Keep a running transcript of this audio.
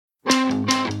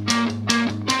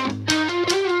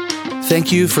Thank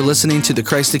you for listening to the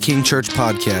Christ the King Church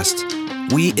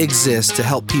podcast. We exist to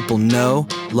help people know,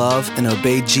 love, and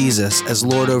obey Jesus as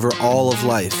Lord over all of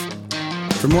life.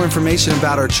 For more information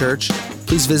about our church,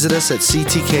 please visit us at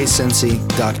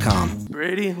ctkcincy.com.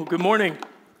 Ready? Well, good morning.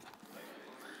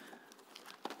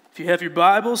 If you have your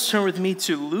Bibles, turn with me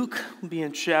to Luke. We'll be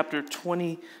in chapter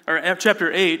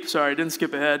 8. Sorry, I didn't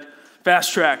skip ahead.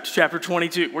 Fast tracked, chapter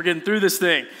 22. We're getting through this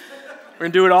thing. We're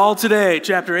going to do it all today,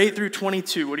 chapter 8 through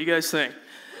 22. What do you guys think?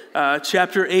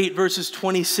 Chapter 8, verses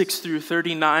 26 through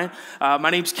 39. My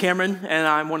name's Cameron, and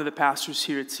I'm one of the pastors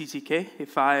here at CTK.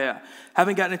 If I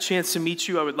haven't gotten a chance to meet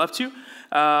you, I would love to.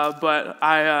 But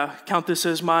I count this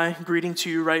as my greeting to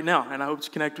you right now, and I hope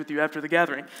to connect with you after the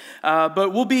gathering.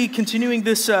 But we'll be continuing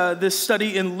this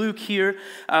study in Luke here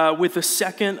with the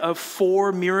second of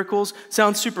 4 miracles.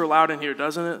 Sounds super loud in here,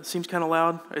 doesn't it? Seems kind of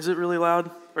loud. Is it really loud,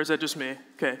 or is that just me?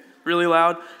 Okay, really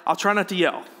loud. I'll try not to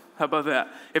yell. How about that?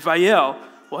 If I yell,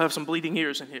 we'll have some bleeding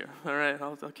ears in here. All right,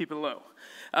 I'll keep it low.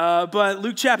 But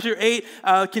Luke chapter 8,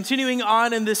 continuing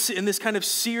on in this kind of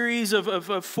series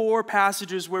of 4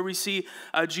 passages where we see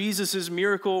Jesus'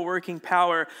 miracle-working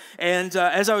power. And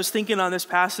as I was thinking on this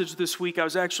passage this week, I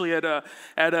was actually at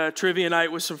a trivia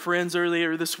night with some friends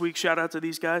earlier this week. Shout out to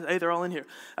these guys. Hey, they're all in here.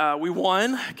 We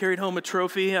won, carried home a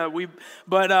trophy.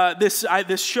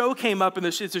 This show came up, and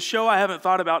it's a show I haven't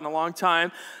thought about in a long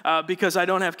time because I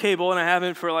don't have cable, and I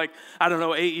haven't for 8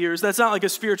 years. That's not like a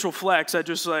spiritual flex. I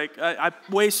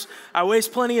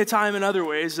waste plenty of time in other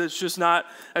ways. That's just not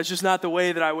the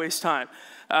way that I waste time.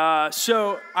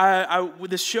 So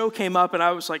this show came up, and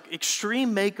I was like,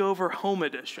 Extreme Makeover Home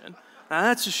Edition. Now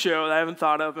that's a show that I haven't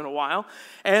thought of in a while,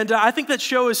 and I think that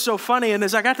show is so funny. And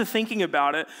as I got to thinking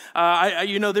about it,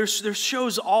 there's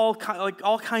shows all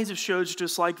kinds of shows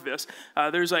just like this.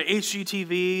 There's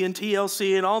HGTV and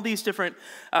TLC and all these different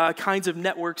kinds of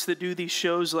networks that do these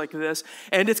shows like this.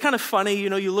 And it's kind of funny,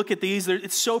 you look at these;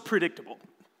 it's so predictable.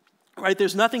 Right?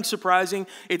 There's nothing surprising.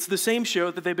 It's the same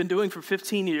show that they've been doing for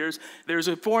 15 years. There's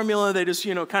a formula they just,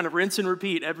 kind of rinse and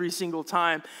repeat every single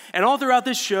time. And all throughout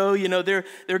this show,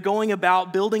 they're going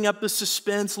about building up the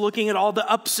suspense, looking at all the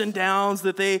ups and downs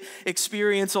that they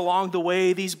experience along the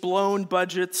way, these blown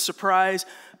budgets, surprise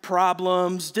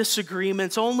problems,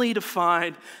 disagreements, only to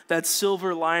find that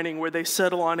silver lining where they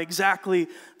settle on exactly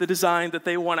the design that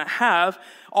they want to have,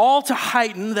 all to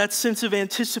heighten that sense of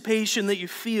anticipation that you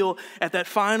feel at that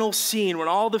final scene when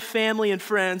all the family and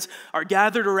friends are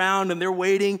gathered around and they're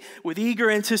waiting with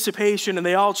eager anticipation, and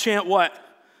they all chant what?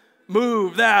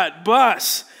 Move that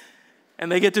bus.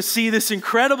 And they get to see this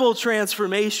incredible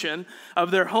transformation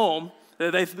of their home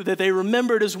that they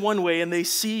remembered as one way, and they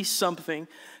see something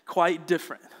quite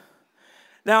different.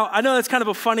 Now, I know that's kind of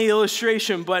a funny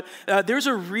illustration, but there's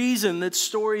a reason that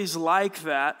stories like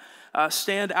that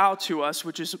stand out to us,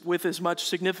 which is with as much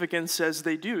significance as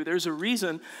they do. There's a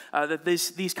reason that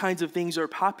these kinds of things are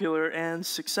popular and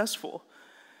successful.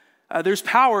 There's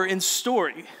power in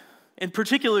story, and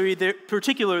particularly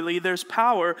there's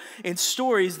power in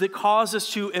stories that cause us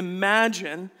to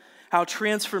imagine how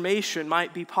transformation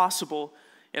might be possible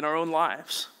in our own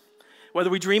lives. Whether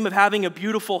we dream of having a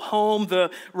beautiful home,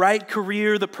 the right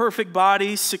career, the perfect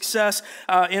body, success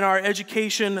in our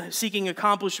education, seeking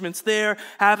accomplishments there,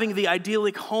 having the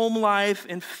idyllic home life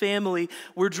and family,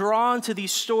 we're drawn to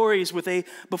these stories with a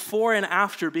before and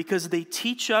after because they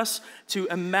teach us to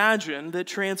imagine that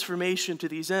transformation to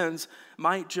these ends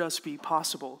might just be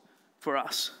possible for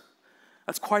us.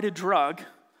 That's quite a drug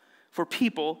for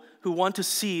people who want to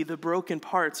see the broken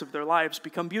parts of their lives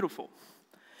become beautiful.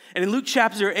 And in Luke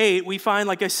chapter 8, we find,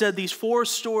 like I said, these 4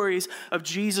 stories of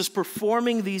Jesus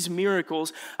performing these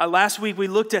miracles. Last week, we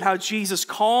looked at how Jesus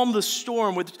calmed the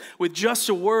storm with just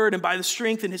a word, and by the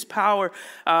strength and his power,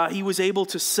 he was able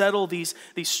to settle these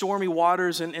stormy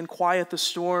waters and quiet the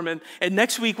storm. And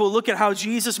next week, we'll look at how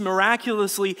Jesus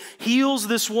miraculously heals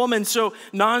this woman so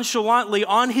nonchalantly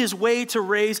on his way to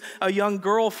raise a young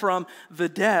girl from the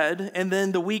dead. And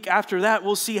then the week after that,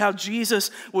 we'll see how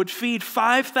Jesus would feed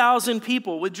 5,000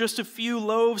 people with just a few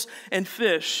loaves and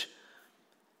fish.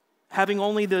 Having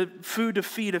only the food to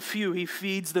feed a few, he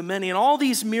feeds the many. And all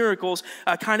these miracles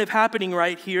kind of happening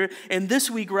right here. And this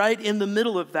week, right in the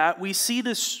middle of that, we see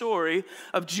this story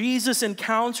of Jesus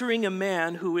encountering a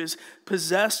man who is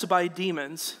possessed by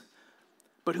demons,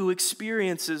 but who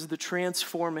experiences the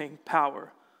transforming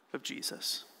power of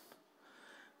Jesus.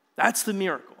 That's the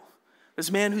miracle. This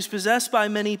man who's possessed by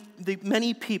many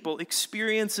people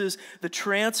experiences the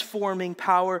transforming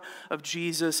power of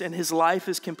Jesus, and his life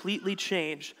is completely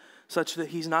changed such that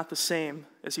he's not the same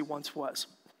as he once was.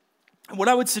 What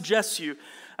I would suggest to you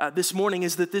this morning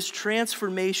is that this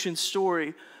transformation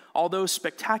story although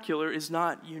spectacular, is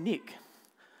not unique.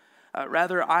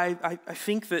 Rather, I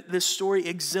think that this story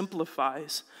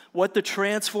exemplifies what the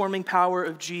transforming power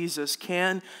of Jesus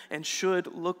can and should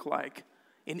look like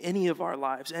in any of our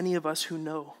lives, any of us who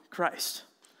know Christ.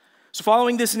 So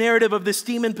following this narrative of this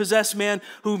demon-possessed man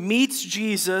who meets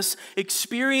Jesus,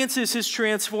 experiences his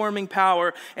transforming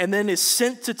power, and then is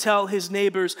sent to tell his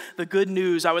neighbors the good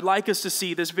news, I would like us to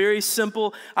see this very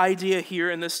simple idea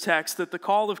here in this text, that the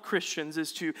call of Christians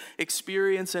is to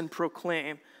experience and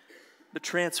proclaim the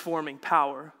transforming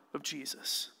power of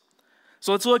Jesus.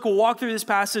 So we'll walk through this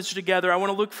passage together. I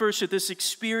want to look first at this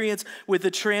experience with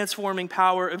the transforming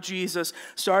power of Jesus,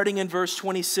 starting in verse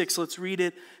 26. Let's read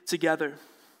it together.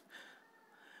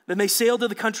 Then they sailed to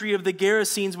the country of the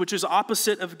Gerasenes, which is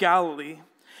opposite of Galilee.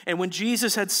 And when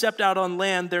Jesus had stepped out on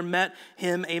land, there met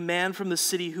him a man from the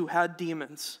city who had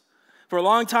demons. For a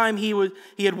long time he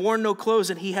had worn no clothes,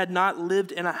 and he had not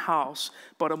lived in a house,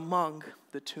 but among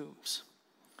the tombs.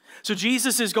 So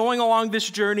Jesus is going along this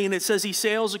journey, and it says he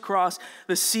sails across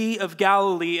the Sea of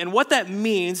Galilee. And what that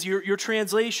means, your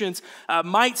translations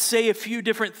might say a few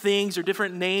different things or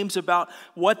different names about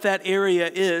what that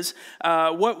area is.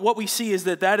 What we see is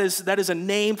that is a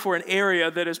name for an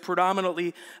area that is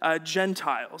predominantly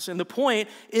Gentiles. And the point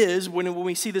is, when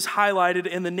we see this highlighted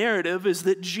in the narrative, is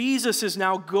that Jesus is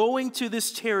now going to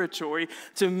this territory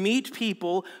to meet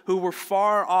people who were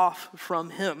far off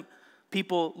from him.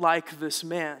 People like this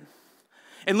man.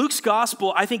 And Luke's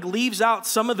gospel, I think, leaves out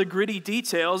some of the gritty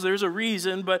details. There's a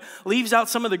reason, but leaves out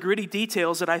some of the gritty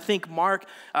details that I think Mark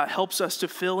helps us to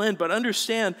fill in. But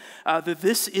understand that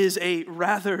this is a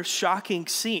rather shocking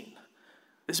scene.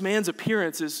 This man's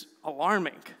appearance is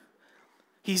alarming.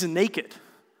 He's naked.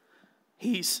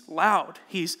 He's loud.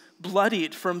 He's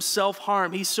bloodied from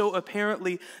self-harm. He's so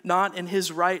apparently not in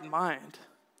his right mind.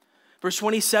 Verse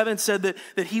 27 said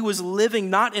that he was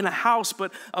living not in a house,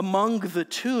 but among the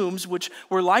tombs, which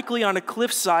were likely on a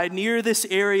cliffside near this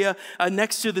area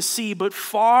next to the sea, but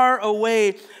far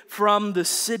away from the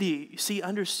city. You see,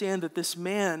 understand that this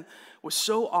man was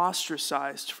so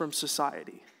ostracized from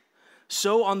society,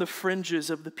 so on the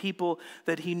fringes of the people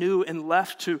that he knew, and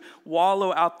left to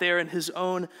wallow out there in his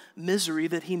own misery,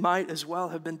 that he might as well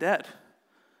have been dead.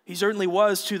 He certainly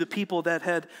was to the people that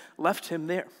had left him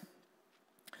there.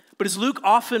 But as Luke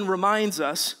often reminds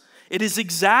us, it is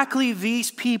exactly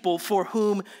these people for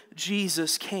whom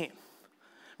Jesus came.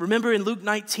 Remember in Luke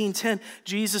 19:10,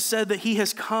 Jesus said that he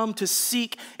has come to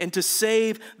seek and to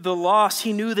save the lost.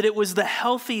 He knew that it was the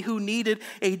healthy who needed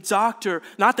a doctor,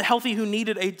 not the healthy who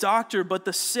needed a doctor, but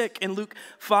the sick. In Luke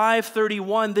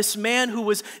 5:31, this man who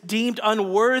was deemed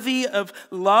unworthy of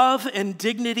love and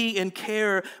dignity and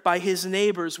care by his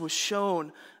neighbors was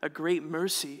shown a great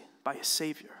mercy by his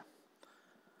Savior.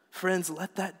 Friends,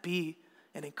 let that be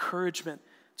an encouragement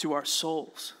to our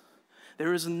souls.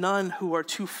 There is none who are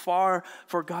too far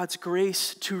for God's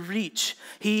grace to reach.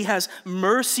 He has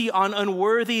mercy on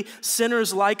unworthy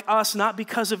sinners like us, not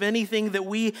because of anything that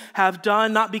we have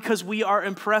done, not because we are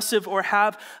impressive or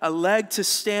have a leg to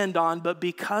stand on, but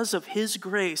because of his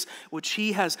grace, which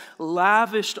he has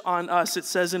lavished on us. It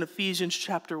says in Ephesians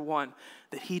chapter 1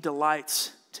 that he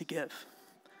delights to give.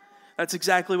 That's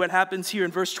exactly what happens here.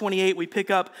 In verse 28, we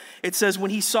pick up, it says, when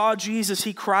he saw Jesus,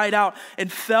 he cried out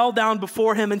and fell down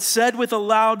before him and said with a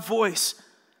loud voice,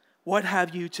 "What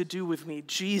have you to do with me,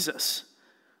 Jesus,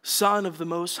 Son of the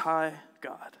Most High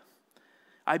God?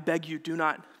 I beg you, do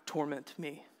not torment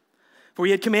me." For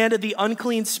he had commanded the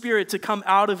unclean spirit to come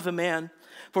out of the man.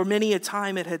 For many a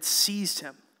time it had seized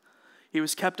him. He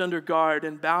was kept under guard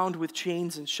and bound with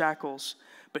chains and shackles,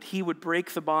 but he would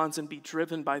break the bonds and be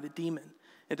driven by the demon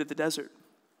into the desert.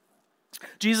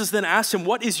 Jesus then asked him,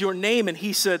 "What is your name?" And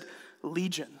he said,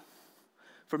 "Legion,"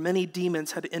 for many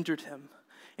demons had entered him,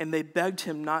 and they begged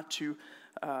him not to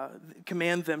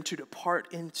command them to depart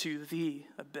into the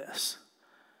abyss.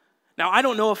 Now, I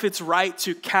don't know if it's right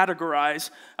to categorize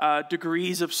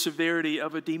degrees of severity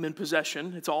of a demon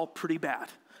possession. It's all pretty bad,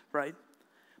 right?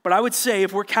 But I would say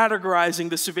if we're categorizing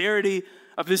the severity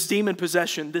of this demon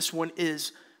possession, this one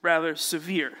is rather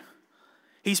severe.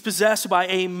 He's possessed by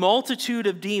a multitude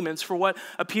of demons for what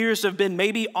appears to have been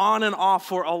maybe on and off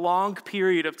for a long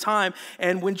period of time.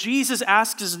 And when Jesus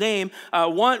asks his name,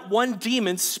 one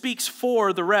demon speaks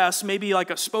for the rest, maybe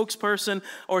like a spokesperson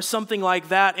or something like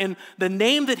that. And the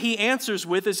name that he answers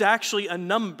with is actually a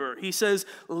number. He says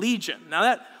legion. Now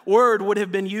that word would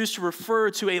have been used to refer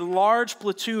to a large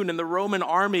platoon in the Roman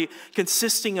army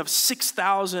consisting of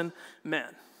 6,000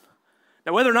 men.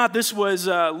 Now, whether or not this was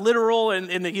literal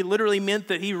and he literally meant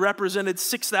that he represented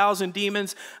 6,000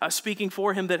 demons speaking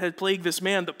for him that had plagued this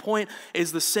man, the point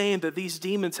is the same, that these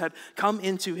demons had come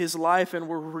into his life and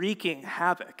were wreaking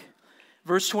havoc.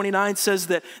 Verse 29 says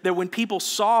that when people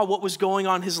saw what was going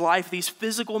on in his life, these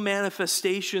physical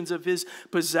manifestations of his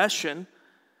possession,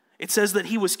 it says that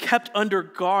he was kept under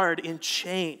guard in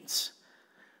chains.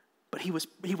 But he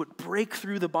would break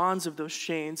through the bonds of those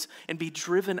chains and be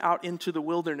driven out into the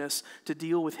wilderness to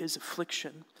deal with his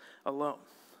affliction alone.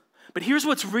 But here's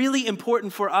what's really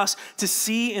important for us to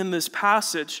see in this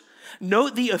passage.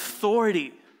 Note the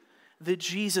authority that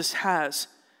Jesus has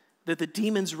that the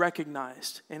demons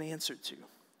recognized and answered to.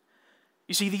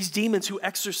 You see, these demons who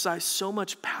exercise so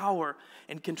much power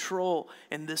and control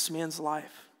in this man's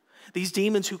life. These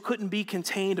demons who couldn't be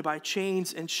contained by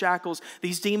chains and shackles.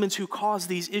 These demons who caused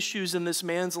these issues in this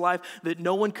man's life that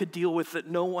no one could deal with, that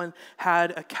no one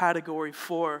had a category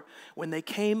for. When they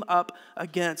came up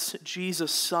against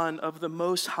Jesus, Son of the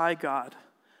Most High God,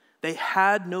 they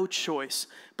had no choice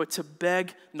but to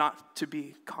beg not to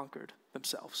be conquered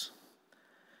themselves.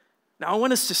 Now, I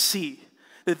want us to see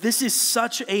that this is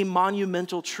such a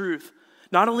monumental truth,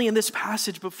 not only in this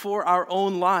passage, but for our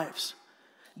own lives.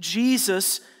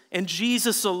 Jesus and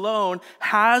Jesus alone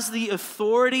has the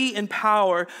authority and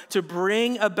power to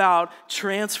bring about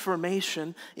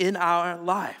transformation in our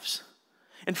lives.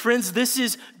 And friends, this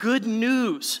is good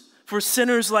news for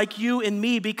sinners like you and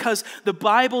me, because the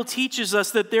Bible teaches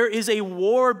us that there is a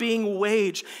war being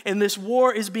waged, and this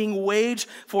war is being waged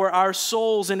for our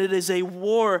souls, and it is a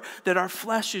war that our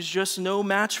flesh is just no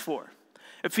match for.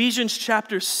 Ephesians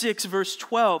chapter 6, verse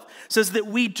 12 says that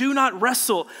we do not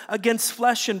wrestle against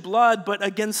flesh and blood, but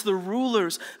against the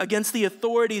rulers, against the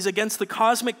authorities, against the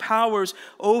cosmic powers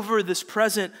over this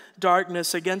present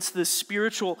darkness, against the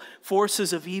spiritual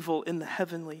forces of evil in the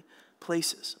heavenly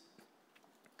places.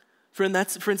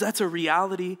 Friends, that's a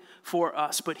reality for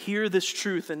us. But hear this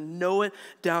truth and know it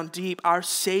down deep. Our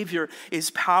Savior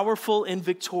is powerful and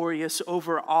victorious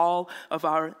over all of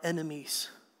our enemies.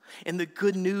 And the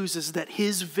good news is that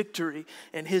his victory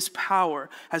and his power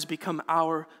has become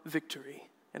our victory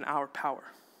and our power.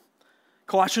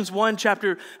 Colossians 1,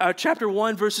 chapter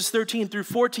 1, verses 13 through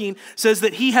 14 says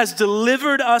that he has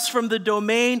delivered us from the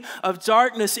domain of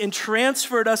darkness and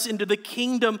transferred us into the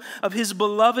kingdom of his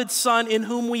beloved Son, in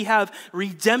whom we have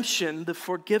redemption, the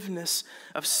forgiveness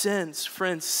of sins.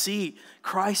 Friends, see,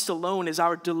 Christ alone is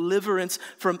our deliverance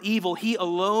from evil. He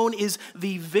alone is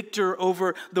the victor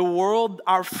over the world,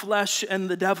 our flesh, and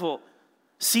the devil.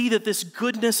 See that this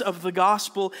goodness of the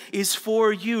gospel is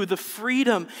for you. The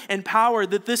freedom and power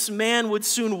that this man would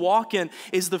soon walk in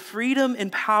is the freedom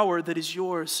and power that is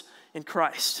yours in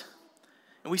Christ.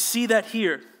 And we see that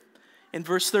here in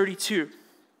verse 32.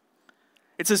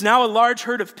 It says, "Now a large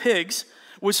herd of pigs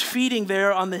was feeding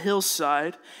there on the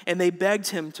hillside, and they begged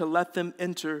him to let them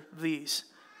enter these.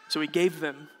 So he gave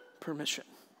them permission.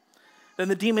 Then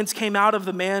the demons came out of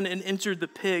the man and entered the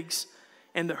pigs,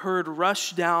 and the herd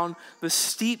rushed down the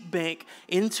steep bank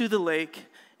into the lake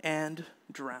and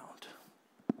drowned."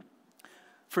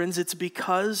 Friends, it's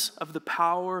because of the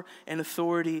power and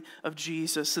authority of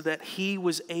Jesus that he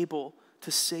was able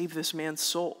to save this man's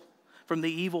soul from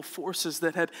the evil forces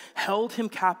that had held him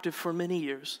captive for many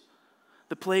years.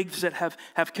 The plagues that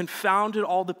have confounded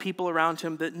all the people around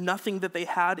him, that nothing that they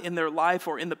had in their life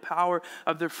or in the power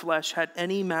of their flesh had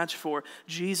any match for.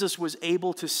 Jesus was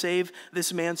able to save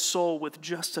this man's soul with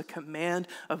just a command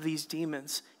of these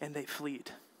demons, and they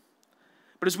fled.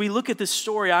 But as we look at this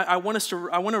story, I want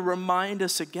to remind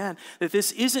us again that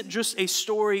this isn't just a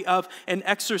story of an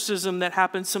exorcism that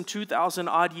happened some 2,000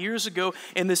 odd years ago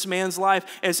in this man's life.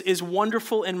 As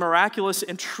wonderful and miraculous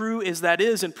and true as that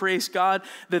is, and praise God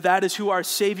that that is who our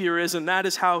Savior is, and that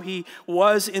is how he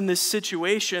was in this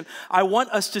situation. I want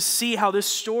us to see how this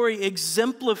story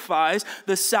exemplifies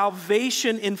the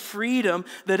salvation and freedom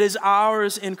that is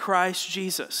ours in Christ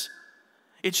Jesus.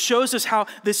 It shows us how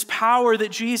this power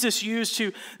that Jesus used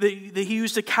that he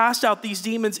used to cast out these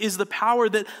demons is the power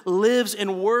that lives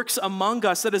and works among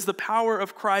us. That is the power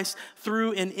of Christ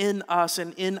through and in us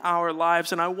and in our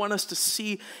lives. And I want us to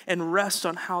see and rest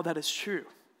on how that is true.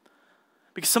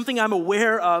 Because something I'm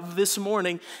aware of this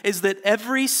morning is that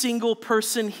every single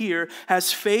person here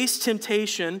has faced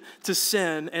temptation to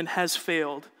sin and has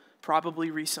failed, probably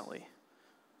recently.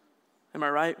 Am I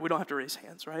right? We don't have to raise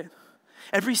hands, right?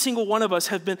 Every single one of us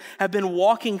have been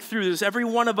walking through this. Every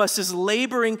one of us is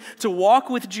laboring to walk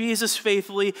with Jesus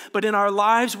faithfully, but in our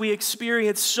lives we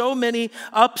experience so many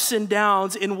ups and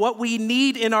downs, and what we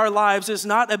need in our lives is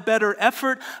not a better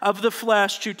effort of the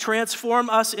flesh to transform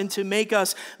us and to make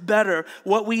us better.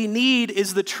 What we need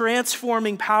is the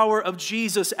transforming power of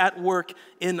Jesus at work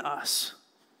in us,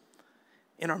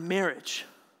 in our marriage,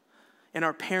 in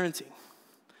our parenting,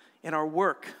 in our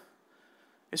work,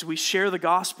 as we share the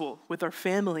gospel with our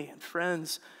family and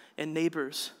friends and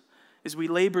neighbors, as we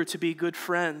labor to be good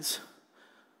friends,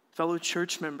 fellow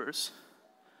church members.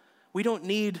 We don't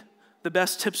need the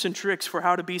best tips and tricks for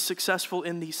how to be successful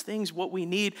in these things. What we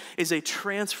need is a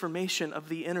transformation of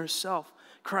the inner self,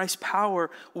 Christ's power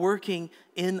working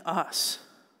in us.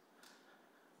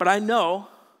 But I know,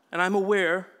 and I'm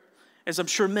aware, as I'm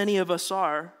sure many of us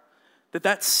are,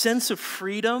 that sense of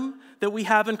freedom that we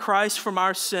have in Christ from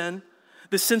our sin,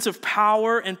 the sense of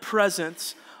power and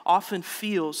presence, often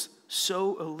feels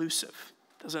so elusive,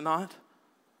 does it not?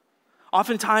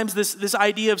 Oftentimes, this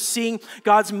idea of seeing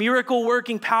God's miracle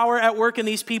working power at work in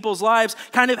these people's lives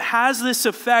kind of has this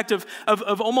effect of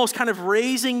almost kind of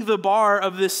raising the bar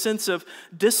of this sense of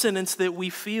dissonance that we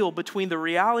feel between the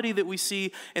reality that we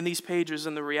see in these pages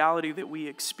and the reality that we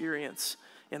experience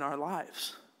in our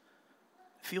lives.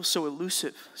 It feels so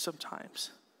elusive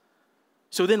sometimes.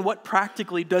 So then what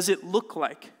practically does it look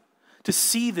like to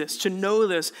see this, to know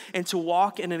this, and to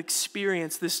walk and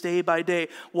experience this day by day?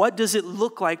 What does it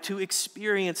look like to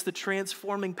experience the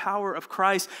transforming power of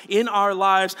Christ in our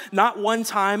lives, not one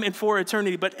time and for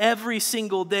eternity, but every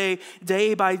single day,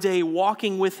 day by day,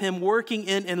 walking with Him, working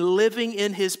in and living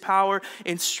in His power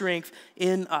and strength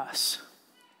in us?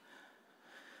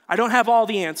 I don't have all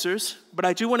the answers, but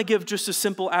I do want to give just a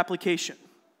simple application.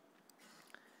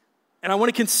 And I want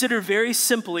to consider very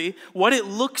simply what it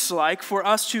looks like for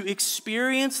us to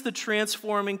experience the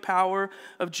transforming power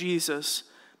of Jesus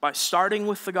by starting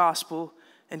with the gospel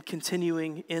and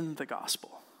continuing in the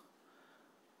gospel.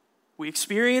 We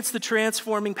experience the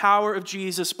transforming power of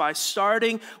Jesus by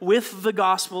starting with the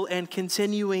gospel and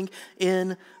continuing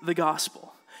in the gospel.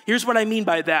 Here's what I mean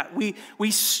by that. We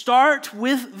start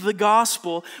with the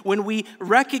gospel when we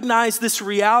recognize this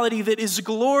reality that is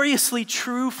gloriously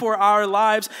true for our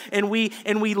lives, and we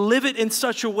live it in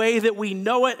such a way that we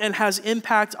know it and has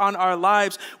impact on our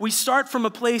lives. We start from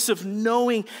a place of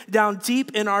knowing down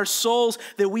deep in our souls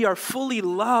that we are fully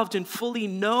loved and fully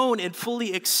known and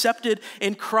fully accepted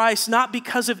in Christ, not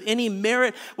because of any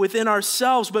merit within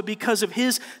ourselves, but because of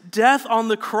His death on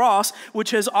the cross, which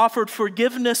has offered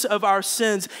forgiveness of our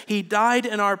sins. He died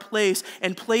in our place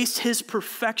and placed His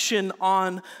perfection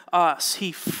on us.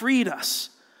 He freed us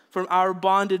from our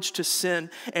bondage to sin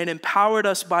and empowered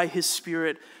us by His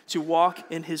Spirit to walk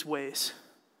in His ways.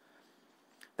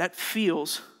 That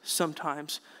feels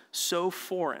sometimes so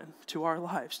foreign to our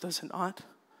lives, does it not?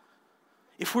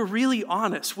 If we're really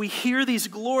honest, we hear these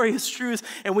glorious truths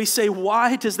and we say,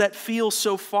 why does that feel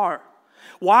so far?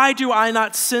 Why do I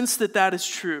not sense that is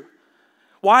true?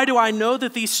 Why do I know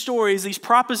that these stories, these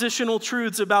propositional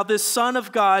truths about this Son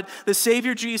of God, the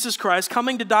Savior Jesus Christ,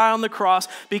 coming to die on the cross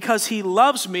because He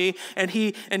loves me and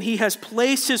He has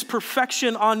placed His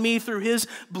perfection on me through His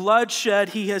bloodshed.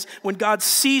 When God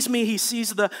sees me, He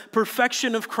sees the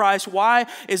perfection of Christ. Why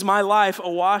is my life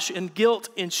awash in guilt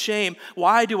and shame?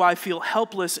 Why do I feel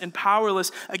helpless and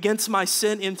powerless against my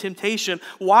sin and temptation?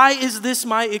 Why is this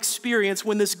my experience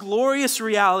when this glorious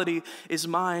reality is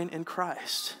mine in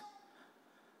Christ?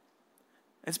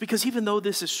 It's because even though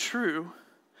this is true,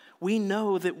 we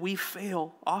know that we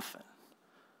fail often.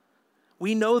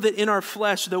 We know that in our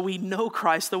flesh, though we know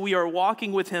Christ, though we are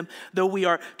walking with Him, though we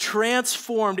are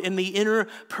transformed in the inner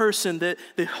person, that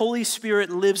the Holy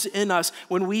Spirit lives in us,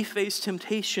 when we face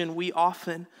temptation, we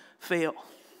often fail.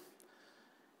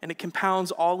 And it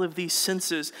compounds all of these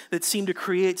senses that seem to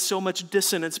create so much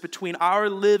dissonance between our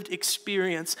lived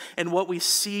experience and what we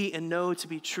see and know to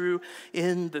be true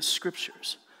in the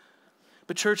Scriptures.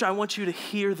 But church, I want you to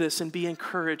hear this and be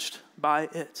encouraged by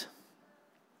it.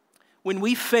 When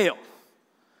we fail,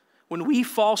 when we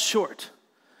fall short,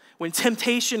 when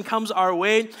temptation comes our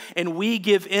way and we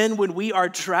give in, when we are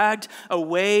dragged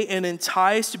away and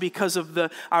enticed because of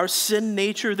our sin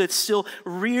nature that still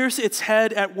rears its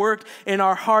head at work in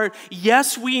our heart,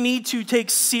 yes, we need to take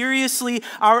seriously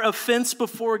our offense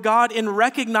before God and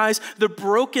recognize the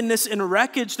brokenness and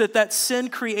wreckage that sin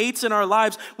creates in our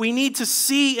lives. We need to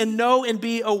see and know and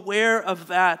be aware of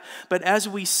that. But as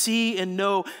we see and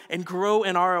know and grow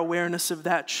in our awareness of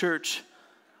that, church,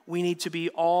 we need to be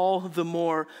all the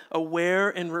more aware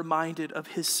and reminded of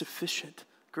His sufficient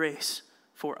grace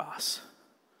for us.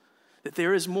 that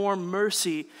there is more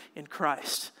mercy in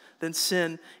Christ than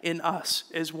sin in us,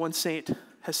 as one saint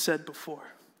has said before.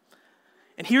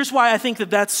 And here's why I think that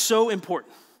that's so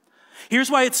important.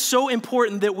 Here's why it's so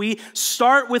important that we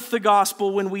start with the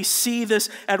gospel when we see this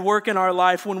at work in our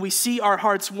life, when we see our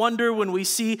hearts wonder, when we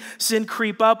see sin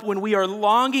creep up, when we are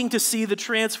longing to see the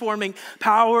transforming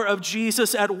power of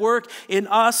Jesus at work in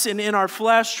us and in our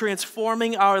flesh,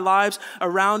 transforming our lives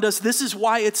around us. This is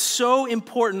why it's so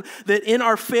important that in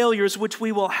our failures, which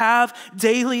we will have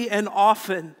daily and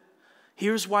often,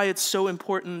 here's why it's so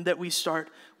important that we start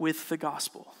with the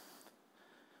gospel.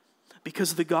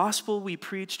 Because the gospel we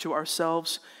preach to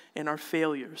ourselves and our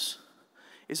failures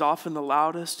is often the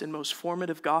loudest and most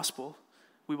formative gospel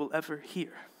we will ever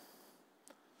hear.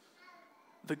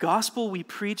 The gospel we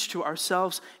preach to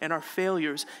ourselves and our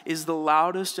failures is the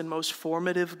loudest and most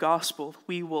formative gospel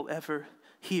we will ever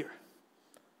hear.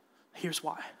 Here's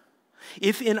why.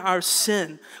 If in our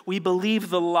sin we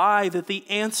believe the lie that the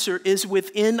answer is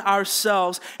within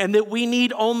ourselves and that we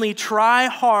need only try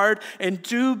hard and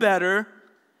do better,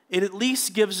 it at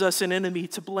least gives us an enemy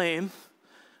to blame,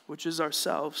 which is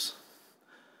ourselves.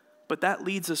 But that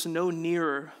leads us no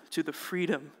nearer to the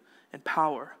freedom and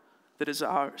power that is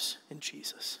ours in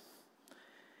Jesus.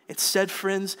 Instead,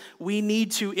 friends, we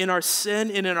need to, in our sin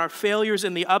and in our failures,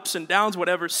 in the ups and downs,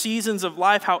 whatever seasons of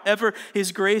life, however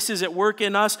His grace is at work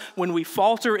in us, when we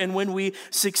falter and when we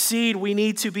succeed, we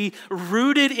need to be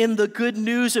rooted in the good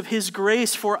news of His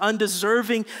grace for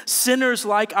undeserving sinners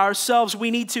like ourselves.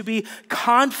 We need to be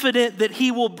confident that He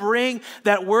will bring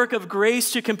that work of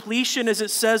grace to completion, as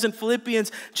it says in Philippians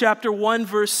chapter 1,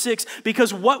 verse 6,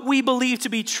 because what we believe to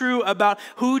be true about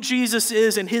who Jesus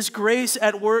is and His grace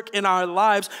at work in our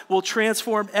lives will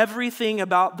transform everything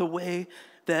about the way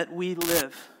that we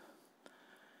live.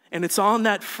 And it's on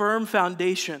that firm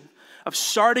foundation of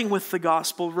starting with the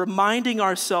gospel, reminding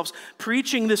ourselves,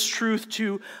 preaching this truth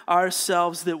to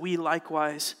ourselves, that we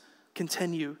likewise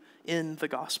continue in the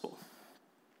gospel.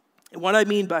 And what I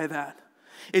mean by that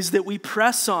is that we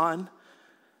press on,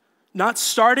 not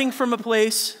starting from a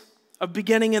place of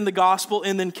beginning in the gospel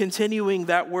and then continuing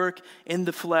that work in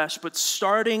the flesh, but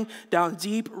starting down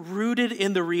deep, rooted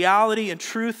in the reality and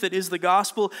truth that is the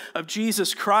gospel of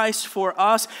Jesus Christ for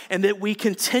us, and that we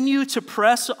continue to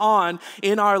press on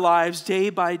in our lives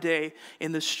day by day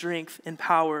in the strength and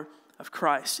power of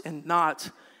Christ, and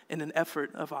not in an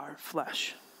effort of our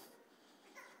flesh.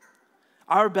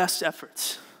 Our best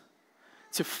efforts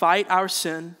to fight our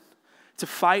sin, to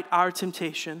fight our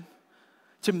temptation,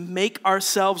 to make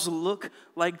ourselves look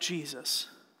like Jesus,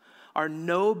 are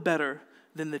no better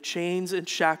than the chains and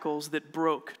shackles that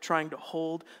broke trying to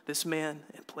hold this man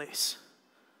in place.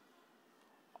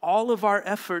 All of our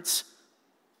efforts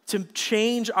to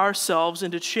change ourselves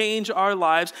and to change our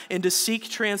lives and to seek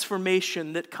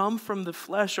transformation that come from the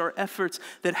flesh are efforts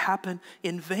that happen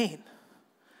in vain.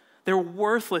 They're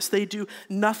worthless. They do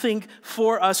nothing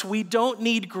for us. We don't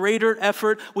need greater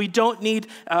effort. We don't need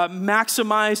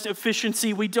maximized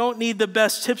efficiency. We don't need the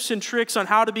best tips and tricks on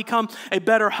how to become a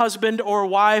better husband or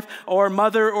wife or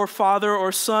mother or father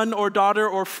or son or daughter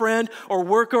or friend or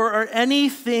worker or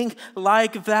anything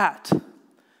like that.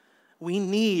 We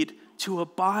need to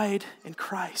abide in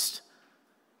Christ.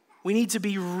 We need to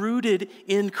be rooted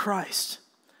in Christ.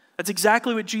 That's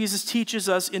exactly what Jesus teaches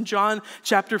us in John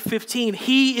chapter 15.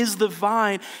 He is the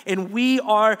vine and we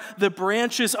are the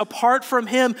branches. Apart from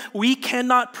Him, we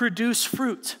cannot produce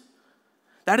fruit.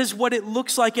 That is what it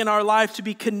looks like in our life to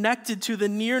be connected to the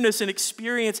nearness and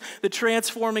experience the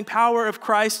transforming power of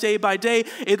Christ day by day.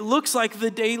 It looks like the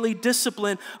daily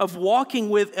discipline of walking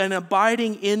with and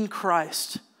abiding in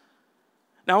Christ.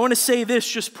 Now, I want to say this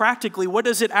just practically. What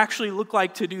does it actually look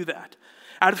like to do that?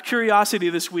 Out of curiosity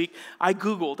this week, I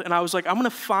Googled and I was like, I'm going to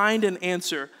find an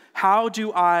answer. How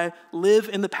do I live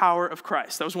in the power of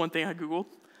Christ? That was one thing I Googled.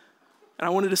 And I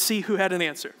wanted to see who had an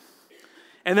answer.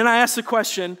 And then I asked the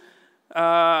question,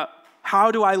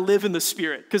 how do I live in the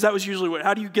Spirit? Because that was usually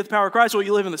how do you get the power of Christ? Well,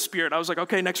 you live in the Spirit. I was like,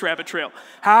 okay, next rabbit trail.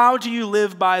 How do you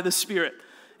live by the Spirit?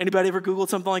 Anybody ever Googled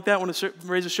something like that? Want to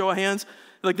raise a show of hands?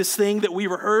 Like this thing that we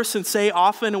rehearse and say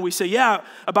often, and we say, yeah,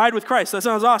 abide with Christ. That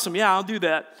sounds awesome. Yeah, I'll do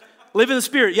that. Live in the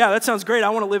Spirit. Yeah, that sounds great. I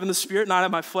want to live in the Spirit, not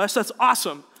in my flesh. That's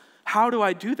awesome. How do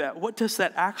I do that? What does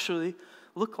that actually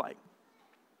look like?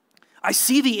 I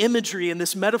see the imagery in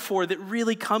this metaphor that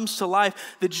really comes to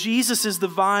life, that Jesus is the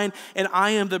vine and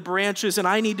I am the branches, and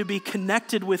I need to be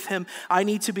connected with Him. I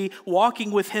need to be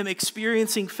walking with Him,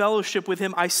 experiencing fellowship with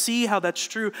Him. I see how that's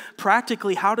true.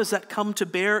 Practically, how does that come to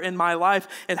bear in my life?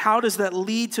 And how does that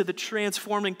lead to the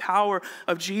transforming power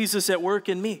of Jesus at work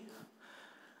in me?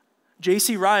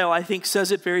 J.C. Ryle, I think,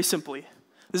 says it very simply.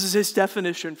 This is his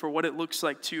definition for what it looks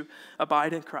like to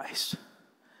abide in Christ.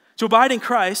 To abide in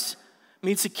Christ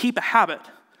means to keep a habit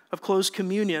of close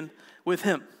communion with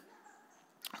him,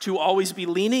 to always be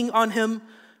leaning on him,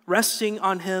 resting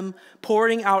on him,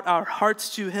 pouring out our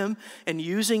hearts to him, and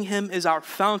using him as our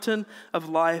fountain of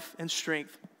life and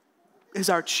strength, as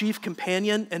our chief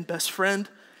companion and best friend,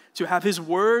 to have his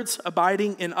words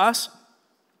abiding in us,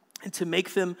 and to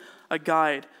make them a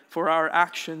guide for our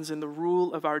actions and the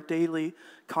rule of our daily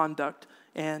conduct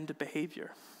and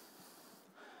behavior.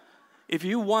 If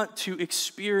you want to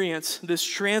experience this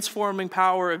transforming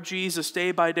power of Jesus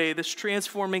day by day, this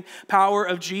transforming power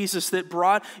of Jesus that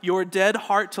brought your dead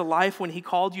heart to life when he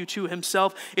called you to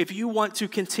himself, if you want to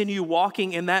continue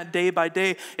walking in that day by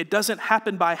day, it doesn't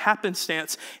happen by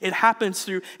happenstance. It happens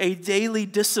through a daily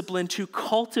discipline to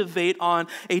cultivate on,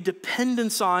 a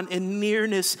dependence on, and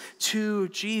nearness to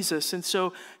Jesus. And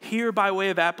so here, by way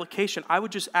of application, I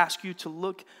would just ask you to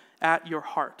look at your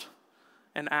heart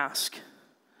and ask,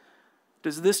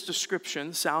 does this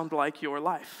description sound like your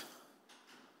life?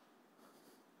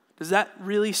 Does that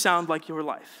really sound like your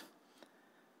life?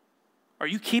 Are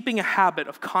you keeping a habit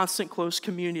of constant close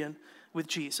communion with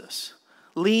Jesus,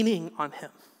 leaning on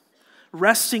him,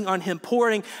 resting on him,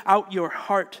 pouring out your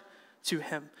heart to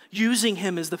him, using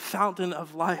him as the fountain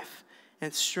of life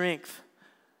and strength,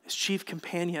 as chief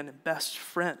companion and best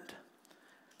friend,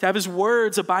 to have his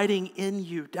words abiding in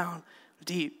you down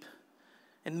deep,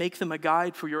 and make them a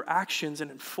guide for your actions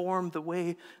and inform the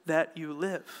way that you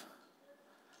live?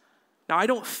 Now, I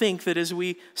don't think that as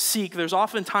we seek, there's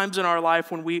often times in our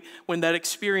life when that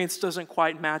experience doesn't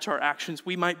quite match our actions.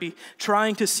 We might be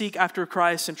trying to seek after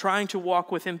Christ and trying to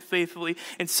walk with him faithfully,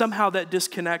 and somehow that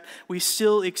disconnect we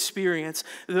still experience.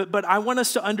 But I want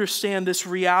us to understand this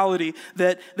reality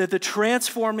that the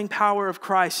transforming power of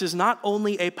Christ is not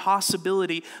only a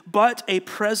possibility, but a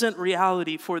present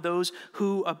reality for those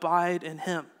who abide in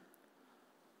him.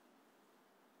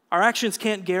 Our actions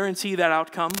can't guarantee that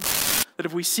outcome. That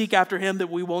if we seek after him,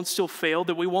 that we won't still fail,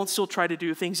 that we won't still try to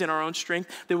do things in our own strength,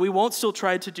 that we won't still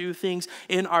try to do things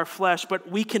in our flesh.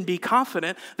 But we can be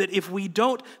confident that if we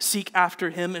don't seek after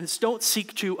him and don't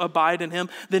seek to abide in him,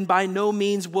 then by no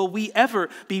means will we ever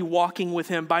be walking with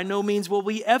him. By no means will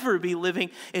we ever be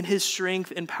living in his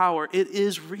strength and power. It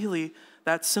is really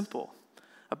that simple.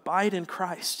 Abide in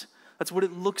Christ. That's what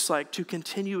it looks like to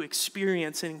continue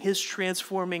experiencing his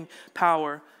transforming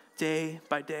power day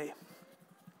by day.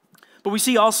 But we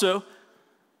see also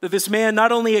that this man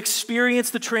not only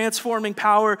experienced the transforming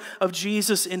power of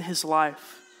Jesus in his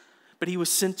life, but he was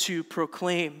sent to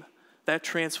proclaim that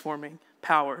transforming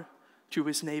power to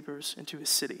his neighbors and to his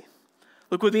city.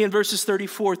 Look with me in verses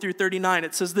 34 through 39.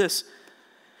 It says this: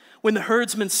 when the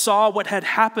herdsmen saw what had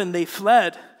happened, they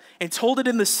fled and told it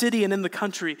in the city and in the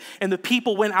country. And the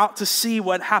people went out to see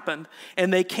what happened.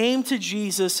 And they came to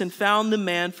Jesus and found the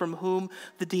man from whom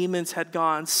the demons had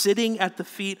gone, sitting at the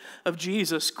feet of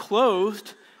Jesus,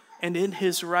 clothed and in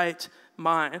his right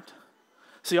mind.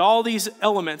 See, all these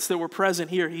elements that were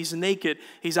present here, he's naked,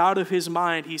 he's out of his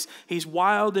mind, he's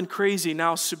wild and crazy,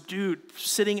 now subdued,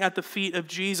 sitting at the feet of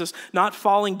Jesus, not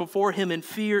falling before him in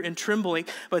fear and trembling,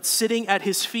 but sitting at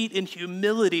his feet in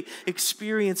humility,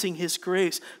 experiencing his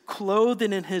grace, clothed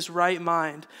and in his right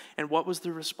mind. And what was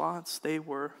the response? They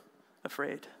were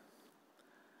afraid.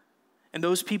 And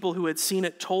those people who had seen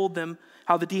it told them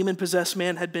how the demon-possessed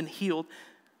man had been healed.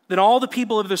 Then all the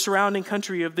people of the surrounding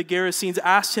country of the Gerasenes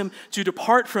asked him to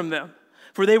depart from them,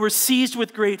 for they were seized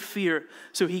with great fear.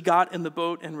 So he got in the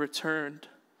boat and returned.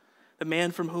 The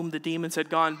man from whom the demons had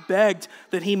gone begged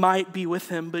that he might be with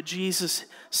him, but Jesus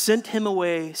sent him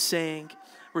away, saying,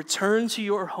 "Return to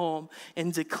your home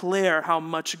and declare how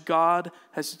much God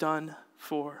has done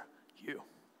for you."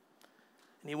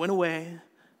 And he went away,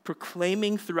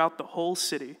 proclaiming throughout the whole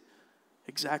city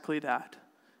exactly that,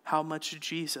 how much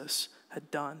Jesus had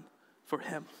done for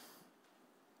him.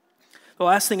 The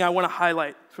last thing I want to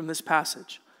highlight from this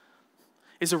passage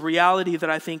is a reality that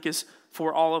I think is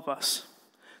for all of us.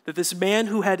 That this man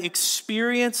who had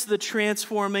experienced the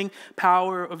transforming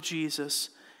power of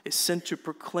Jesus is sent to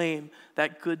proclaim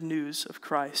that good news of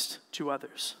Christ to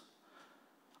others.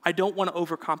 I don't want to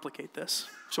overcomplicate this,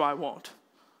 so I won't.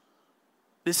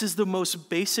 This is the most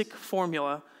basic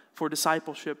formula for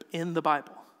discipleship in the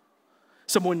Bible.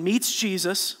 Someone meets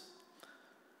Jesus,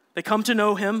 they come to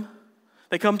know him,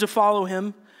 they come to follow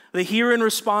him, they hear and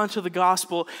respond to the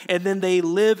gospel, and then they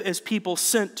live as people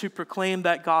sent to proclaim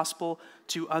that gospel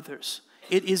to others.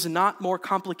 It is not more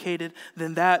complicated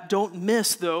than that. Don't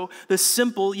miss, though, the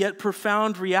simple yet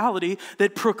profound reality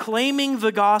that proclaiming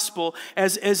the gospel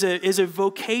as a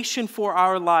vocation for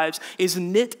our lives is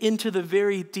knit into the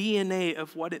very DNA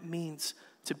of what it means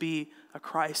to be a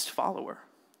Christ follower.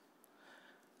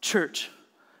 Church,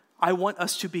 I want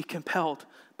us to be compelled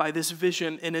by this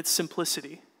vision in its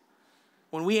simplicity.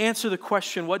 When we answer the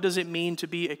question, what does it mean to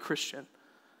be a Christian?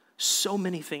 So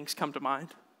many things come to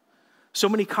mind. So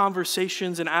many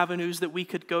conversations and avenues that we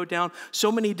could go down.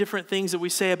 So many different things that we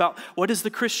say about what does the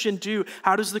Christian do?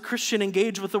 How does the Christian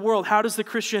engage with the world? How does the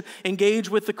Christian engage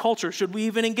with the culture? Should we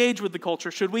even engage with the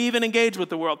culture? Should we even engage with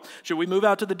the world? Should we move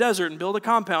out to the desert and build a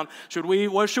compound?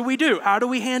 What should we do? How do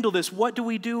we handle this? What do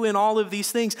we do in all of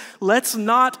these things? Let's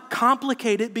not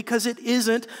complicate it because it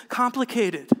isn't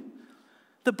complicated.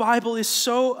 The Bible is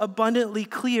so abundantly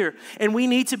clear, and we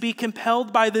need to be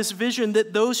compelled by this vision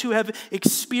that those who have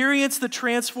experienced the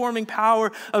transforming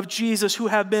power of Jesus, who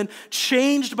have been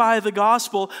changed by the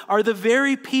gospel, are the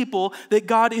very people that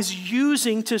God is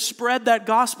using to spread that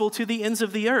gospel to the ends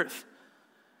of the earth.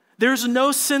 There's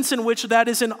no sense in which that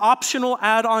is an optional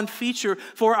add-on feature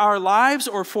for our lives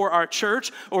or for our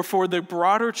church or for the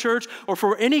broader church or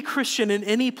for any Christian in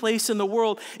any place in the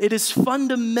world. It is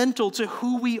fundamental to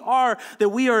who we are, that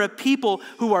we are a people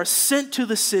who are sent to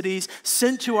the cities,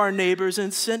 sent to our neighbors,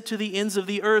 and sent to the ends of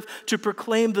the earth to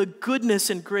proclaim the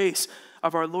goodness and grace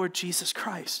of our Lord Jesus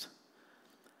Christ.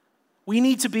 We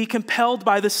need to be compelled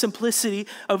by the simplicity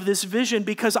of this vision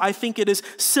because I think it is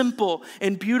simple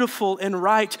and beautiful and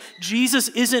right. Jesus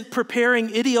isn't preparing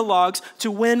ideologues to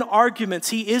win arguments.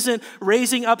 He isn't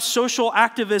raising up social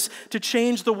activists to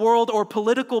change the world or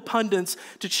political pundits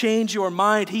to change your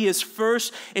mind. He is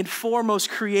first and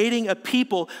foremost creating a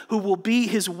people who will be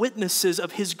his witnesses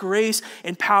of his grace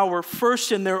and power,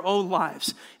 first in their own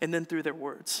lives and then through their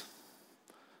words.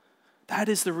 That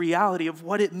is the reality of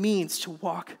what it means to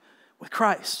walk with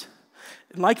Christ.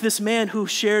 And like this man who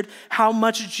shared how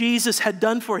much Jesus had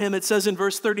done for him, it says in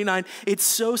verse 39, it's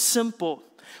so simple.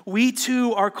 We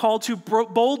too are called to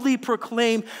boldly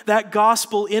proclaim that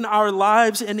gospel in our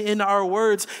lives and in our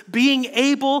words. Being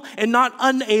able and not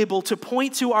unable to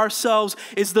point to ourselves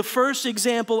is the first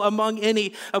example among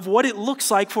any of what it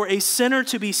looks like for a sinner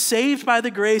to be saved by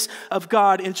the grace of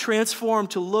God and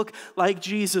transformed to look like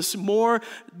Jesus the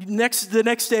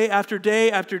next day after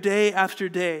day after day after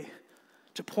day.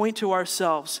 To point to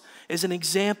ourselves is an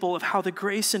example of how the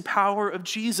grace and power of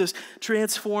Jesus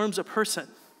transforms a person.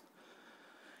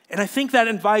 And I think that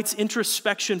invites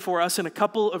introspection for us in a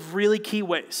couple of really key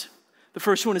ways. The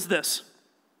first one is this.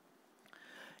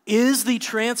 Is the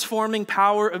transforming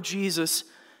power of Jesus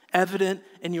evident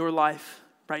in your life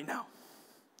right now?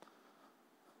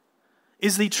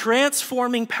 Is the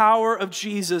transforming power of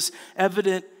Jesus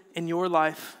evident in your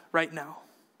life right now?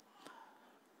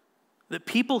 The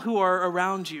people who are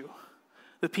around you,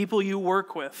 the people you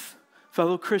work with,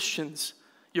 fellow Christians,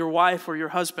 your wife or your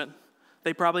husband,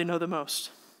 they probably know the most.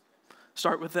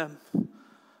 Start with them.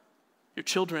 Your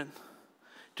children.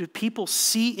 Do people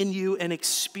see in you and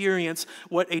experience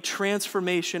what a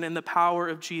transformation in the power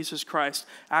of Jesus Christ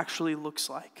actually looks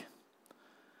like?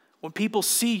 When people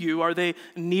see you, are they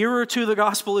nearer to the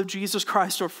gospel of Jesus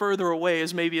Christ or further away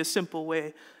is maybe a simple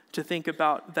way to think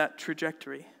about that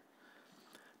trajectory.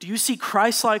 Do you see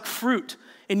Christ-like fruit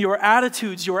in your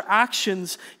attitudes, your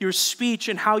actions, your speech,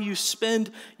 and how you spend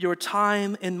your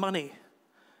time and money?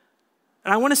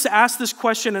 And I want us to ask this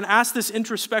question and ask this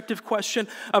introspective question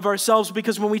of ourselves,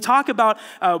 because when we talk about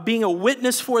being a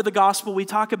witness for the gospel, we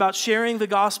talk about sharing the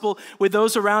gospel with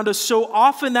those around us. So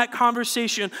often that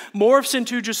conversation morphs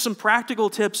into just some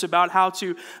practical tips about how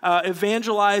to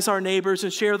evangelize our neighbors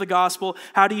and share the gospel,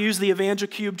 how to use the Evangel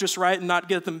Cube just right and not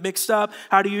get them mixed up,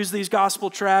 how to use these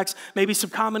gospel tracts, maybe some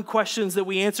common questions that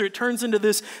we answer. It turns into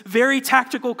this very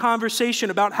tactical conversation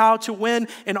about how to win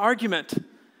an argument.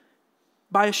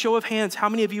 By a show of hands, how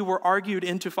many of you were argued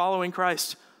into following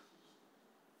Christ?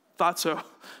 Thought so.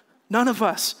 None of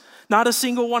us. Not a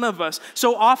single one of us.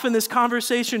 So often this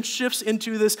conversation shifts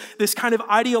into this kind of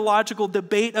ideological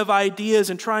debate of ideas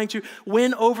and trying to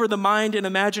win over the mind and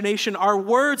imagination. Our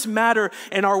words matter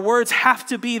and our words have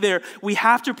to be there. We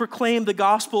have to proclaim the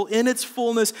gospel in its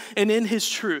fullness and in his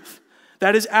truth.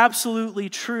 That is absolutely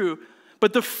true.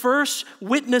 But the first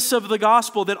witness of the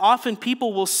gospel that often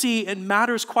people will see and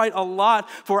matters quite a lot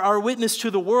for our witness to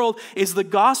the world is the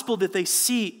gospel that they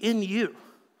see in you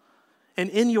and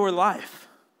in your life.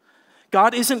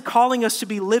 God isn't calling us to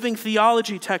be living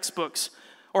theology textbooks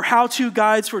or how-to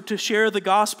guides to share the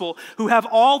gospel, who have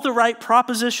all the right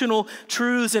propositional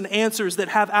truths and answers that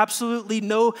have absolutely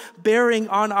no bearing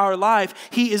on our life.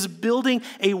 He is building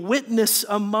a witness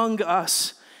among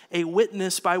us, a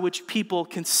witness by which people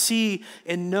can see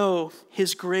and know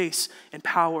his grace and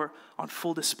power on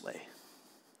full display.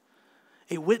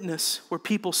 A witness where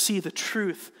people see the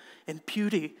truth and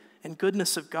beauty and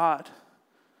goodness of God.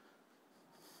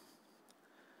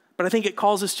 But I think it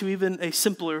calls us to even a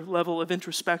simpler level of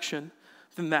introspection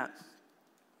than that.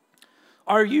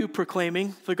 Are you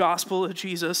proclaiming the gospel of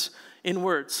Jesus in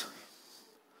words?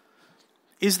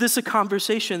 Is this a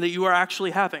conversation that you are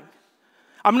actually having?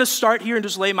 I'm going to start here and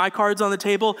just lay my cards on the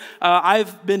table.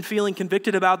 I've been feeling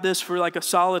convicted about this for like a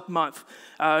solid month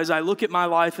as I look at my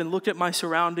life and look at my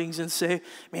surroundings and say,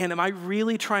 man, am I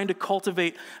really trying to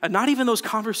cultivate not even those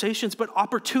conversations, but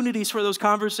opportunities for those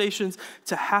conversations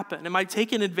to happen? Am I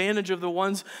taking advantage of the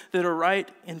ones that are right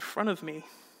in front of me?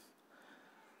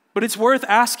 But it's worth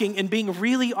asking and being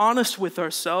really honest with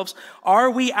ourselves.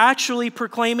 Are we actually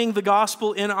proclaiming the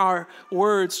gospel in our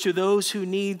words to those who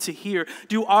need to hear?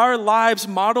 Do our lives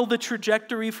model the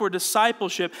trajectory for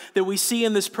discipleship that we see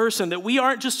in this person? That we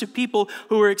aren't just a people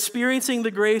who are experiencing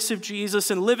the grace of Jesus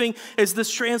and living as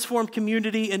this transformed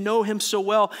community and know him so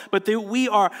well, but that we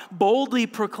are boldly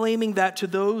proclaiming that to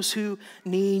those who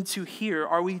need to hear.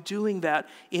 Are we doing that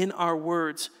in our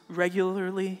words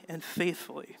regularly and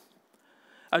faithfully?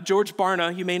 George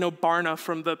Barna, you may know Barna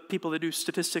from the people that do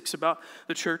statistics about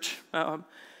the church.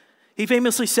 He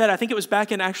famously said, I think it was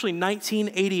back in actually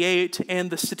 1988, and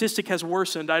the statistic has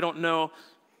worsened. I don't know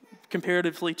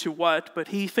comparatively to what, but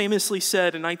he famously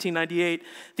said in 1998,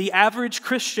 the average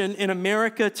Christian in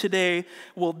America today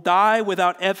will die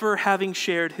without ever having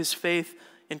shared his faith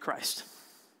in Christ.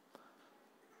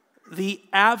 The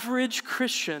average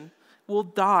Christian will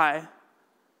die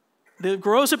that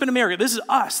grows up in America, this is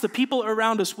us, the people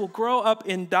around us will grow up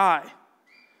and die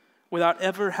without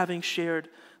ever having shared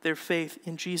their faith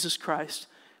in Jesus Christ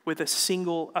with a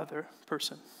single other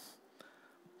person.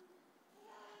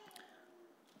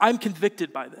 I'm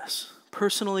convicted by this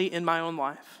personally in my own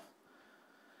life.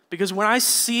 Because when I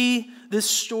see this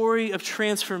story of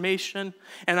transformation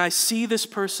and I see this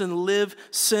person live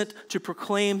sent to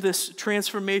proclaim this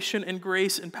transformation and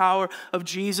grace and power of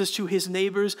Jesus to his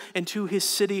neighbors and to his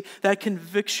city, that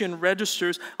conviction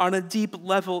registers on a deep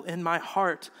level in my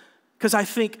heart. Because I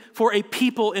think for a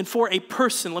people and for a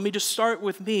person, let me just start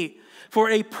with me, for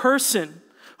a person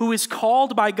who is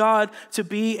called by God to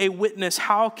be a witness,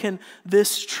 how can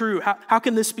this true? How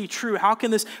can this be true? How can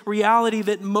this reality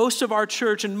that most of our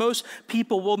church and most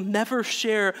people will never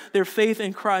share their faith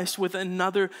in Christ with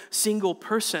another single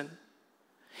person?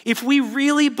 If we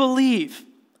really believe,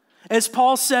 as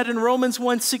Paul said in Romans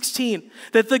 1:16,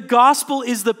 that the gospel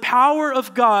is the power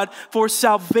of God for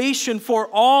salvation for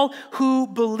all who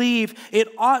believe, it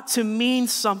ought to mean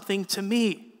something to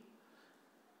me.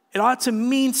 It ought to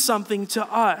mean something to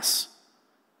us.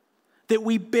 That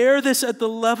we bear this at the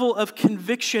level of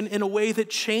conviction in a way that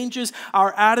changes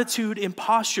our attitude and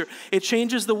posture. It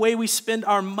changes the way we spend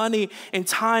our money and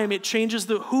time. It changes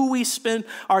who we spend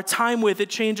our time with. It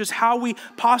changes how we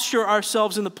posture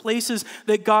ourselves in the places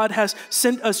that God has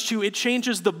sent us to. It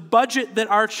changes the budget that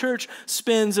our church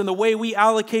spends and the way we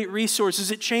allocate resources.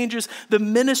 It changes the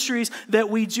ministries that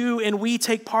we do and we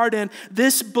take part in.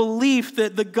 This belief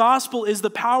that the gospel is the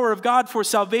power of God for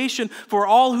salvation for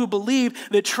all who believe,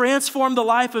 that transforms the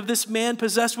life of this man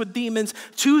possessed with demons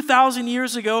 2,000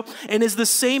 years ago and is the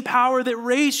same power that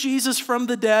raised Jesus from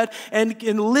the dead and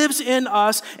lives in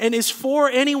us and is for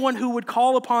anyone who would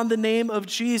call upon the name of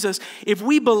Jesus. If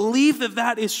we believe that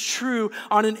that is true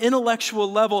on an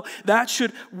intellectual level, that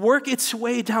should work its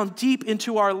way down deep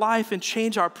into our life and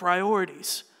change our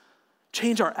priorities,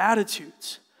 change our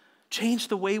attitudes, change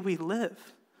the way we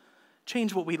live,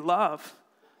 change what we love,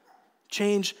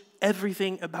 change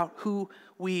everything about who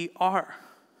we are.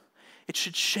 It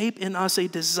should shape in us a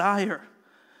desire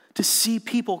to see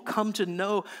people come to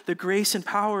know the grace and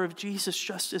power of Jesus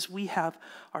just as we have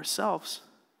ourselves.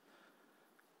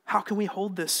 How can we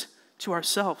hold this to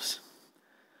ourselves?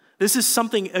 This is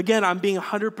something, again, I'm being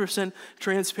 100%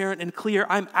 transparent and clear.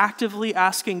 I'm actively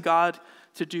asking God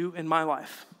to do in my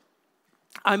life.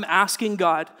 I'm asking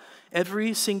God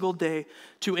every single day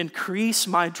to increase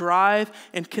my drive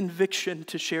and conviction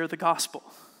to share the gospel.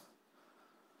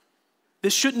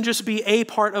 This shouldn't just be a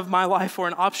part of my life or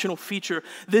an optional feature.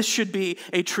 This should be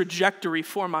a trajectory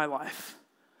for my life,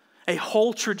 a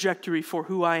whole trajectory for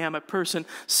who I am, a person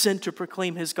sent to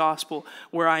proclaim his gospel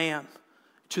where I am,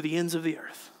 to the ends of the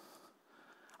earth.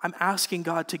 I'm asking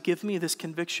God to give me this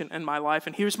conviction in my life,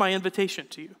 and here's my invitation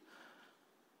to you.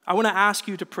 I want to ask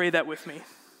you to pray that with me.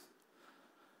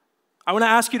 I want to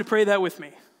ask you to pray that with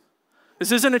me.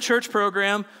 This isn't a church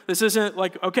program. This isn't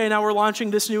like, okay, now we're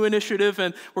launching this new initiative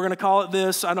and we're going to call it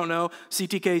this, I don't know,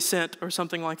 CTK Sent or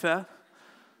something like that.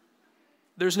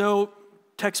 There's no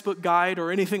textbook guide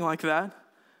or anything like that.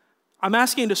 I'm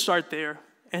asking you to start there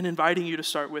and inviting you to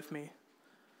start with me.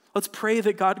 Let's pray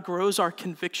that God grows our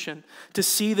conviction to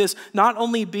see this not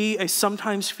only be a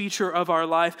sometimes feature of our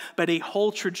life, but a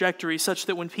whole trajectory such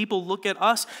that when people look at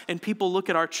us and people look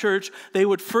at our church, they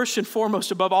would first and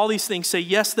foremost, above all these things, say,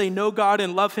 yes, they know God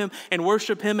and love him and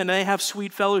worship him and they have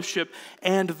sweet fellowship,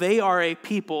 and they are a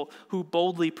people who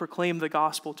boldly proclaim the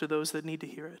gospel to those that need to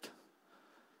hear it.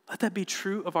 Let that be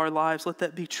true of our lives. Let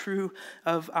that be true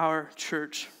of our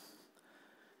church.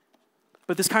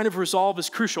 But this kind of resolve is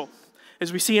crucial.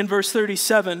 As we see in verse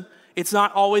 37, it's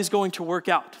not always going to work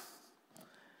out.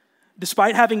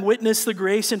 Despite having witnessed the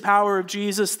grace and power of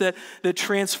Jesus that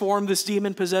transformed this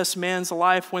demon-possessed man's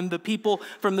life, when the people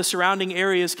from the surrounding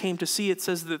areas came to see, it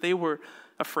says that they were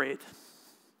afraid.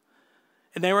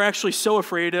 And they were actually so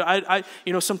afraid.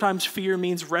 Sometimes fear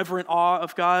means reverent awe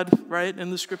of God, right,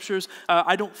 in the scriptures.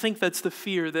 I don't think that's the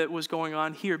fear that was going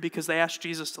on here, because they asked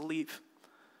Jesus to leave.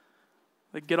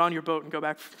 Like, get on your boat and go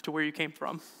back to where you came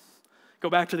from. Go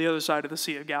back to the other side of the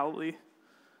Sea of Galilee.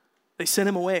 They sent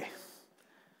him away.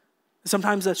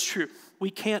 Sometimes that's true. We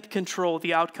can't control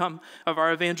the outcome of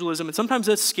our evangelism. And sometimes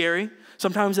that's scary.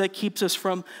 Sometimes that keeps us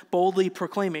from boldly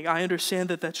proclaiming. I understand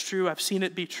that that's true. I've seen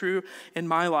it be true in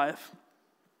my life.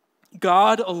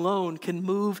 God alone can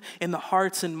move in the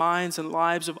hearts and minds and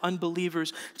lives of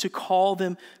unbelievers to call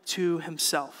them to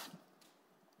himself.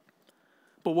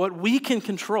 But what we can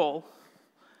control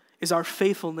is our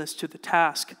faithfulness to the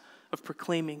task of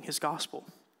proclaiming his gospel.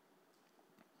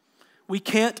 We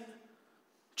can't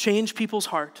change people's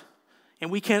heart,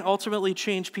 and we can't ultimately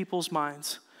change people's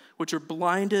minds, which are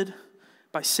blinded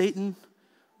by Satan,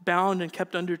 bound and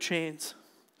kept under chains.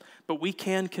 But we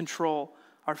can control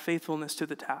our faithfulness to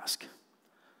the task.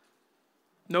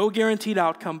 No guaranteed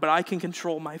outcome, but I can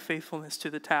control my faithfulness to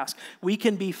the task. We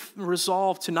can be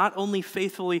resolved to not only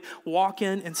faithfully walk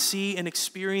in and see and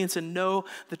experience and know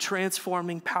the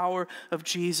transforming power of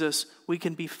Jesus, we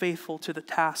can be faithful to the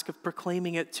task of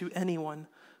proclaiming it to anyone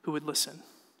who would listen.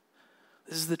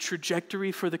 This is the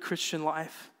trajectory for the Christian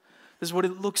life. This is what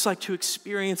it looks like to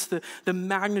experience the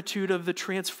magnitude of the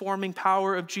transforming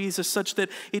power of Jesus, such that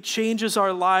it changes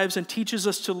our lives and teaches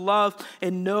us to love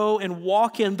and know and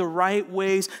walk in the right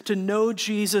ways, to know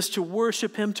Jesus, to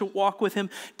worship him, to walk with him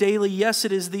daily. Yes,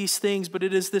 it is these things, but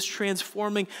it is this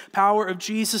transforming power of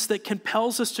Jesus that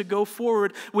compels us to go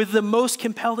forward with the most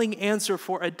compelling answer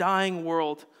for a dying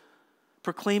world,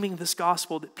 proclaiming this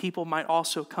gospel that people might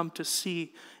also come to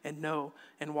see and know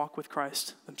and walk with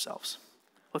Christ themselves.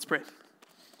 Let's pray.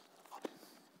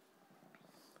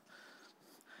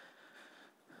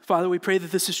 Father, we pray that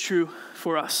this is true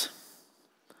for us.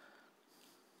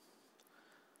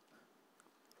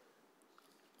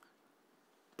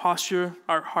 Posture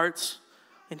our hearts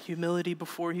in humility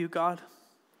before you, God.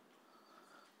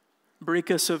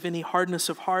 Break us of any hardness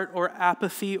of heart or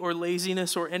apathy or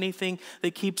laziness or anything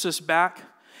that keeps us back.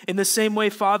 In the same way,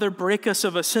 Father, break us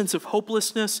of a sense of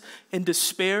hopelessness and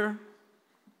despair.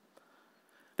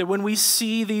 That when we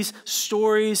see these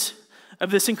stories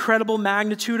of this incredible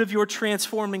magnitude of your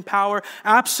transforming power,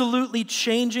 absolutely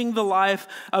changing the life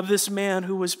of this man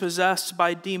who was possessed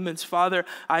by demons, Father,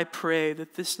 I pray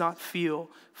that this not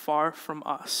feel far from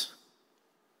us.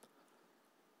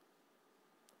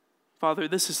 Father,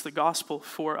 this is the gospel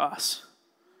for us.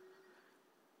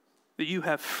 That you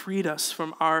have freed us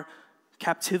from our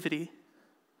captivity.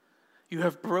 You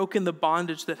have broken the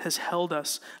bondage that has held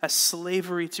us, a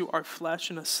slavery to our flesh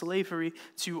and a slavery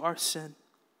to our sin.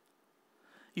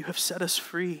 You have set us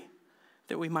free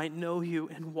that we might know you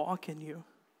and walk in you.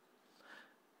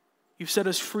 You've set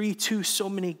us free to so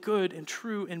many good and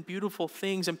true and beautiful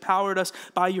things, empowered us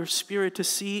by your Spirit to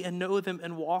see and know them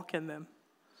and walk in them.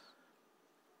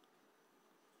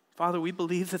 Father, we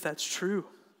believe that that's true.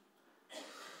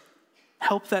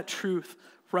 Help that truth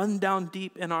run down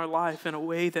deep in our life in a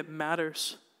way that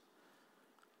matters.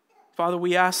 Father,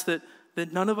 we ask that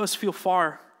none of us feel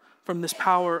far from this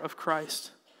power of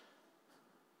Christ.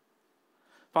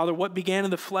 Father, what began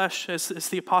in the flesh, as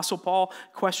the Apostle Paul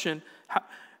questioned,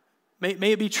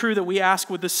 May it be true that we ask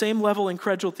with the same level of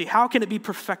incredulity, how can it be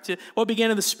perfected? What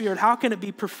began in the Spirit, how can it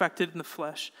be perfected in the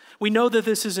flesh? We know that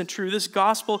this isn't true. This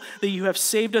gospel that you have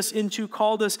saved us into,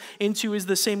 called us into, is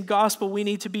the same gospel we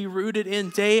need to be rooted in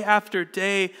day after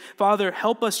day. Father,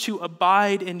 help us to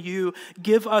abide in you.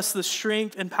 Give us the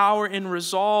strength and power and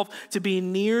resolve to be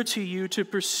near to you, to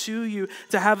pursue you,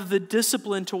 to have the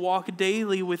discipline to walk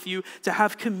daily with you, to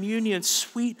have communion,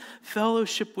 sweet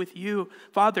fellowship with you.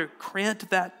 Father, grant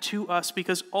that to us,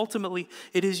 because ultimately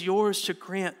it is yours to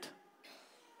grant.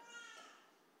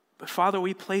 But Father,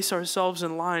 we place ourselves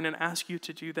in line and ask you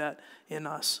to do that in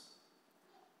us.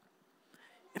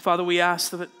 And Father, we ask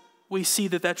that we see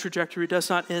that trajectory does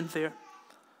not end there.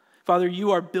 Father, you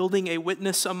are building a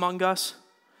witness among us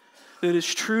that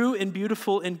is true and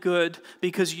beautiful and good,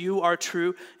 because you are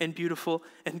true and beautiful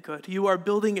and good. You are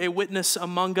building a witness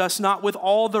among us, not with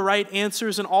all the right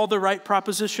answers and all the right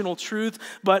propositional truth,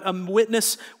 but a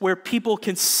witness where people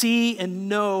can see and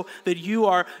know that you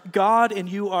are God and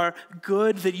you are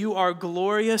good, that you are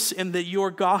glorious, and that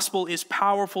your gospel is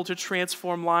powerful to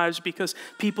transform lives, because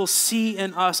people see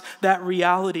in us that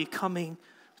reality coming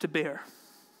to bear.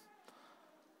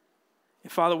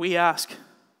 And Father, we ask,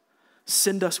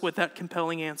 send us with that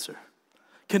compelling answer.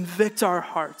 Convict our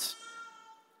hearts.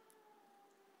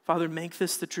 Father, make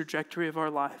this the trajectory of our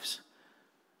lives.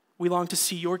 We long to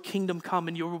see your kingdom come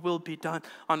and your will be done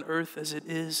on earth as it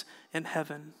is in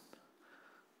heaven.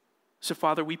 So,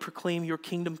 Father, we proclaim your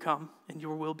kingdom come and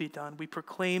your will be done. We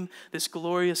proclaim this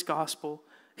glorious gospel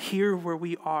here where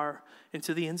we are and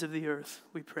to the ends of the earth,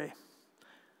 we pray.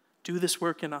 Do this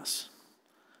work in us.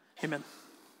 Amen.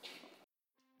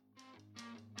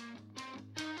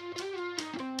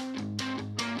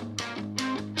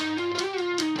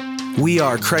 We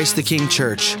are Christ the King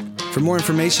Church. For more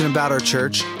information about our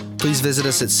church, please visit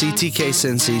us at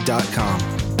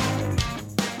ctkcincy.com.